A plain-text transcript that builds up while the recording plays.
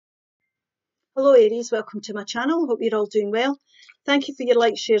Hello Aries, welcome to my channel. Hope you're all doing well. Thank you for your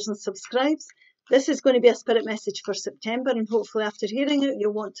likes, shares and subscribes. This is going to be a spirit message for September, and hopefully after hearing it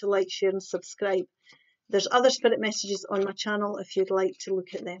you'll want to like, share and subscribe. There's other spirit messages on my channel if you'd like to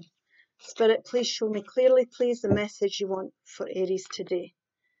look at them. Spirit, please show me clearly, please, the message you want for Aries today.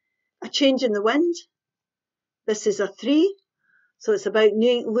 A change in the wind. This is a 3. So it's about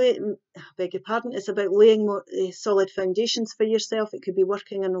it's about laying more solid foundations for yourself. It could be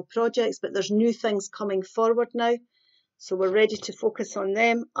working on new projects, but there's new things coming forward now. So we're ready to focus on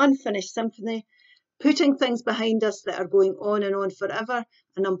them. Unfinished symphony, putting things behind us that are going on and on forever.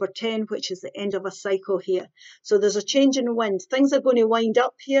 And number 10, which is the end of a cycle here. So there's a change in the wind. Things are going to wind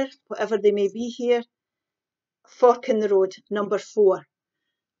up here, whatever they may be here. Fork in the road, number 4.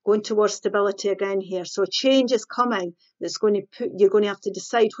 Going towards stability again here. So a change is coming that's going to put, you're going to have to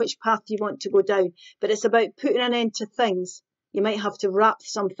decide which path you want to go down. But it's about putting an end to things. You might have to wrap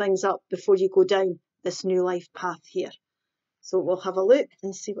some things up before you go down this new life path here. So we'll have a look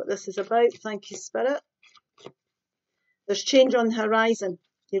and see what this is about. Thank you, Spirit. There's change on the horizon.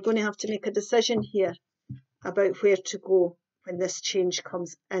 You're going to have to make a decision here about where to go when this change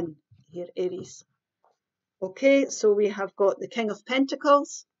comes in here, Aries. Okay, so we have got the King of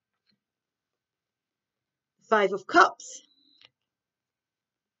Pentacles, 5 of Cups,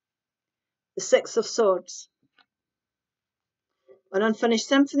 the 6 of Swords. An unfinished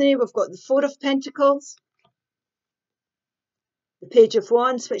symphony, we've got the 4 of Pentacles, the Page of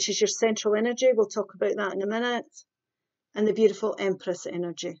Wands, which is your central energy. We'll talk about that in a minute. And the beautiful Empress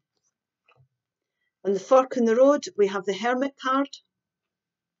energy. On the fork in the road, we have the Hermit card,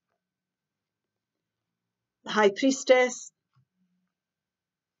 the High Priestess,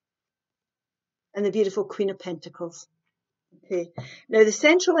 and the beautiful Queen of Pentacles. Okay. Now the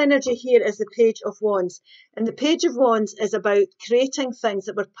central energy here is the Page of Wands, and the Page of Wands is about creating things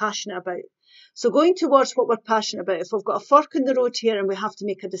that we're passionate about. So going towards what we're passionate about, if we've got a fork in the road here and we have to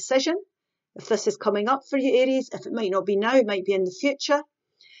make a decision, if this is coming up for you, Aries, if it might not be now, it might be in the future,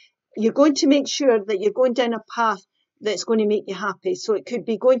 you're going to make sure that you're going down a path that's going to make you happy. So it could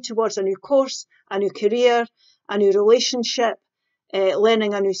be going towards a new course, a new career, a new relationship,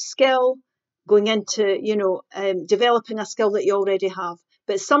 learning a new skill, going into, developing a skill that you already have.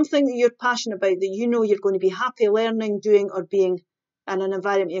 But something that you're passionate about, that you know you're going to be happy learning, doing or being in an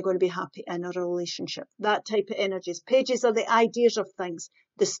environment you're going to be happy in, or a relationship. That type of energies. Pages are the ideas of things,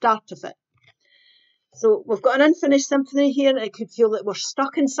 the start of it. So we've got an unfinished symphony here. It could feel that we're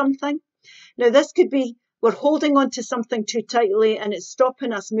stuck in something. Now this could be we're holding on to something too tightly and it's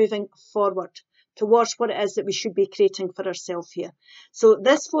stopping us moving forward towards what it is that we should be creating for ourselves here. So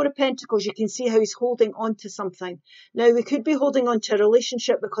this 4 of Pentacles, you can see how he's holding on to something. Now we could be holding on to a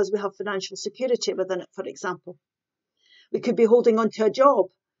relationship because we have financial security within it, for example. We could be holding on to a job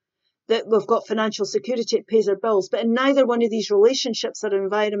that we've got financial security, it pays our bills. But in neither one of these relationships or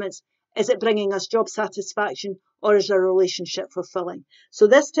environments is it bringing us job satisfaction, or is our relationship fulfilling. So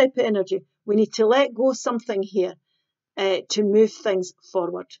this type of energy, we need to let go something here to move things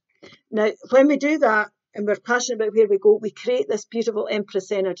forward. Now, when we do that, and we're passionate about where we go, we create this beautiful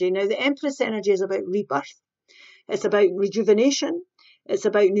Empress energy. Now, the Empress energy is about rebirth. It's about rejuvenation. It's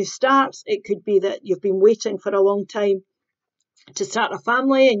about new starts. It could be that you've been waiting for a long time to start a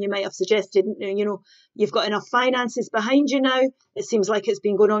family, and you might have suggested, you've got enough finances behind you now. It seems like it's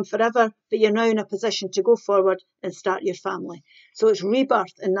been going on forever, but you're now in a position to go forward and start your family. So it's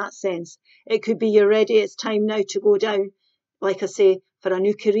rebirth in that sense. It could be you're ready, it's time now to go down, like I say, for a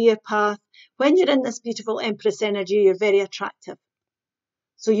new career path. When you're in this beautiful Empress energy, you're very attractive.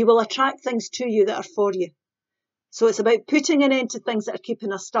 So you will attract things to you that are for you. So it's about putting an end to things that are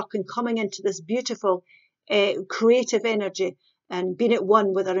keeping us stuck and coming into this beautiful creative energy and being at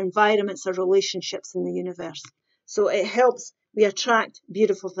one with our environments, our relationships in the universe. So it helps, we attract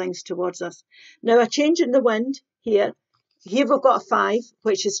beautiful things towards us. Now a change in the wind here. Here we've got a 5,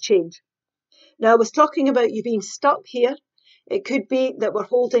 which is change. Now I was talking about you being stuck here. It could be that we're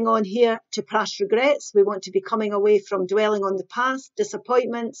holding on here to past regrets. We want to be coming away from dwelling on the past,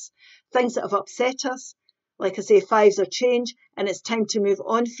 disappointments, things that have upset us. Like I say, 5s are change, and it's time to move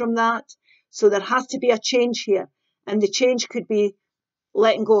on from that. So there has to be a change here. And the change could be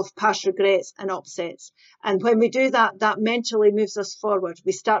letting go of past regrets and upsets. And when we do that, that mentally moves us forward.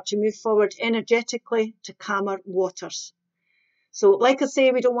 We start to move forward energetically to calmer waters. So like I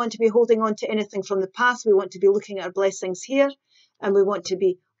say, we don't want to be holding on to anything from the past. We want to be looking at our blessings here, and we want to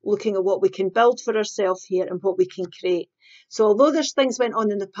be looking at what we can build for ourselves here and what we can create. So although there's things went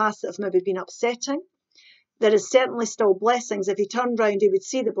on in the past that have maybe been upsetting, there is certainly still blessings. If you turn round, you would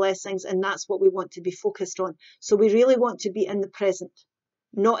see the blessings, and that's what we want to be focused on. So we really want to be in the present.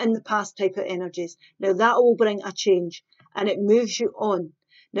 not in the past type of energies. Now that will bring a change and it moves you on.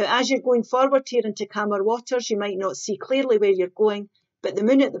 Now, as you're going forward here into calmer waters, you might not see clearly where you're going, but the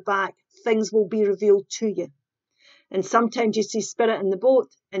moon at the back, things will be revealed to you. And sometimes you see spirit in the boat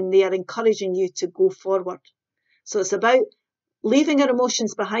and they are encouraging you to go forward. So it's about leaving our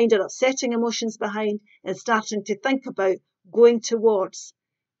emotions behind, our upsetting emotions behind, and starting to think about going towards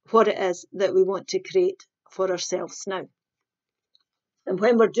what it is that we want to create for ourselves now. And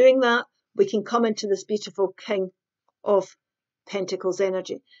when we're doing that, we can come into this beautiful King of Pentacles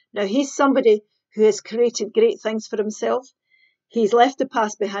energy. Now, he's somebody who has created great things for himself. He's left the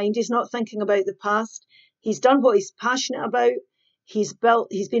past behind. He's not thinking about the past. He's done what he's passionate about. He's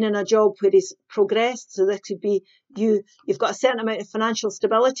been in a job where he's progressed. So that could be you've got a certain amount of financial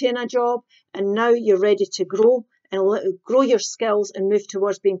stability in a job, and now you're ready to grow and grow your skills and move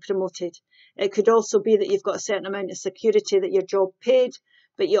towards being promoted. It could also be that you've got a certain amount of security that your job paid,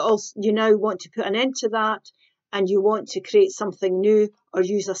 but you now want to put an end to that, and you want to create something new or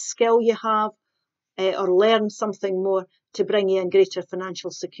use a skill you have or learn something more to bring you in greater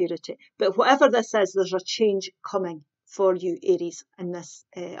financial security. But whatever this is, there's a change coming for you, Aries, in this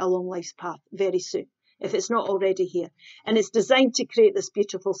along life's path very soon, if it's not already here. And it's designed to create this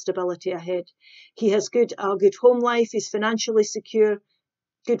beautiful stability ahead. He has a good home life. He's financially secure,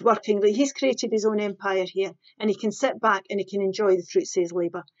 good working. He's created his own empire here, and he can sit back and he can enjoy the fruits of his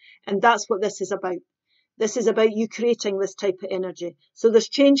labour. And that's what this is about. This is about you creating this type of energy. So there's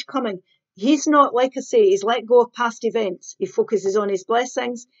change coming. He's not, like I say, he's let go of past events. He focuses on his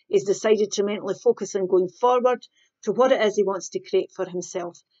blessings. He's decided to mentally focus on going forward to what it is he wants to create for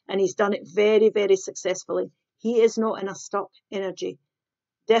himself. And he's done it very, very successfully. He is not in a stuck energy.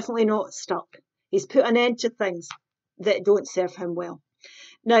 Definitely not stuck. He's put an end to things that don't serve him well.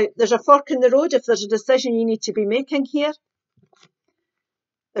 Now, there's a fork in the road. If there's a decision you need to be making here,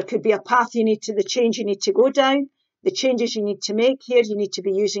 there could be a path the change you need to go down. The changes you need to make here, you need to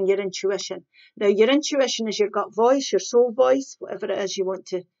be using your intuition. Now, your intuition is your gut voice, your soul voice, whatever it is you want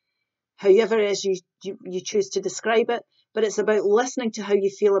to, however it is you choose to describe it. But it's about listening to how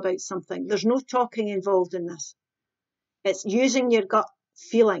you feel about something. There's no talking involved in this. It's using your gut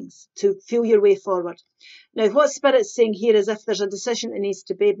feelings to feel your way forward. Now, what Spirit's saying here is if there's a decision that needs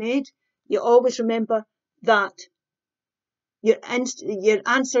to be made, you always remember that your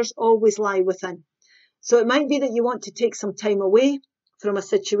answers always lie within. So it might be that you want to take some time away from a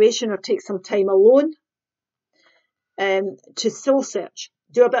situation or take some time alone to soul search.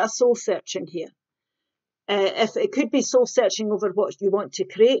 Do a bit of soul searching here. If it could be soul searching over what you want to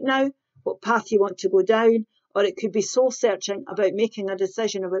create now, what path you want to go down, or it could be soul searching about making a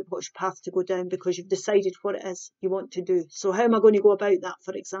decision about which path to go down because you've decided what it is you want to do. So how am I going to go about that,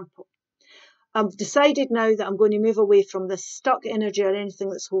 for example? I've decided now that I'm going to move away from this stuck energy or anything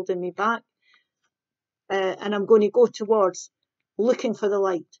that's holding me back. And I'm going to go towards looking for the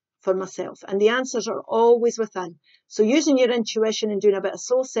light for myself. And the answers are always within. So using your intuition and doing a bit of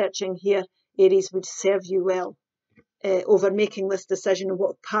soul searching here, Aries, would serve you well over making this decision of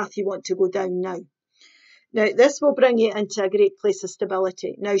what path you want to go down now. Now, this will bring you into a great place of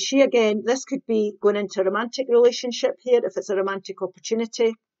stability. Now, this could be going into a romantic relationship here, if it's a romantic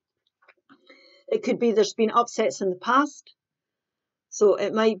opportunity. It could be there's been upsets in the past. So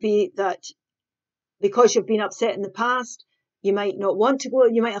it might be that because you've been upset in the past, you might not want to go.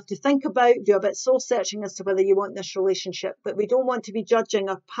 You might have to think about, do a bit soul searching as to whether you want this relationship. But we don't want to be judging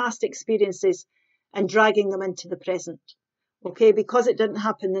our past experiences and dragging them into the present. Okay, because it didn't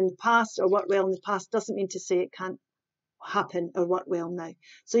happen in the past or work well in the past doesn't mean to say it can't happen or work well now.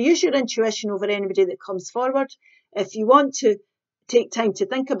 So use your intuition over anybody that comes forward. If you want to take time to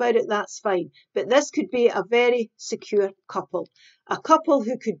think about it, that's fine. But this could be a very secure couple. A couple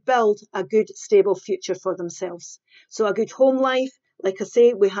who could build a good, stable future for themselves. So a good home life. Like I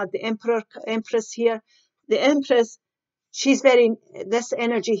say, we had the Empress here. The Empress, this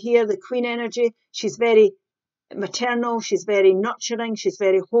energy here, the Queen energy, she's very maternal, she's very nurturing, she's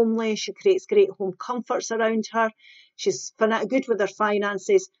very homely, she creates great home comforts around her. She's good with her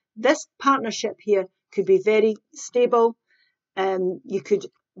finances. This partnership here could be very stable. You could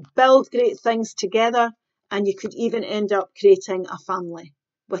build great things together, and you could even end up creating a family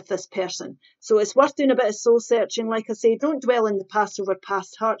with this person. So it's worth doing a bit of soul searching. Like I say, don't dwell in the past over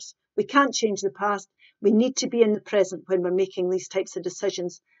past hurts. We can't change the past. We need to be in the present when we're making these types of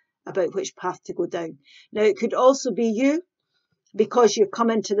decisions about which path to go down. Now, it could also be you, because you've come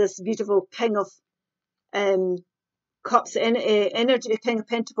into this beautiful King of Cups energy, King of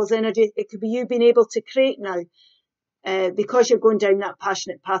Pentacles energy. It could be you being able to create now, because you're going down that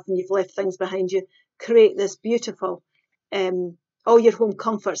passionate path and you've left things behind you, create this beautiful all your home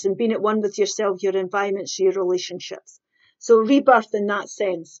comforts and being at one with yourself, your environments, your relationships. So rebirth in that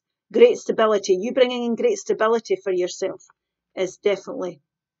sense. Great stability. You bringing in great stability for yourself is definitely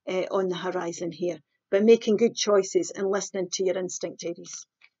on the horizon here. By making good choices and listening to your instinct, Aries.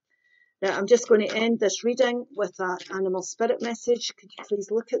 Now, I'm just going to end this reading with that animal spirit message. Could you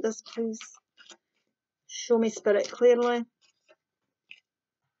please look at this, please? Show me spirit clearly.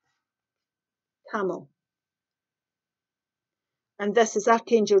 Camel. And this is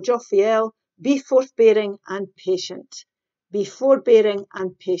Archangel Jophiel. Be forbearing and patient. Be forbearing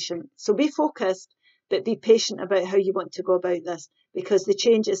and patient. So be focused, but be patient about how you want to go about this, because the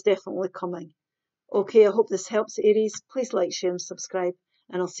change is definitely coming. Okay, I hope this helps, Aries. Please like, share and subscribe,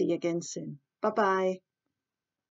 and I'll see you again soon. Bye-bye.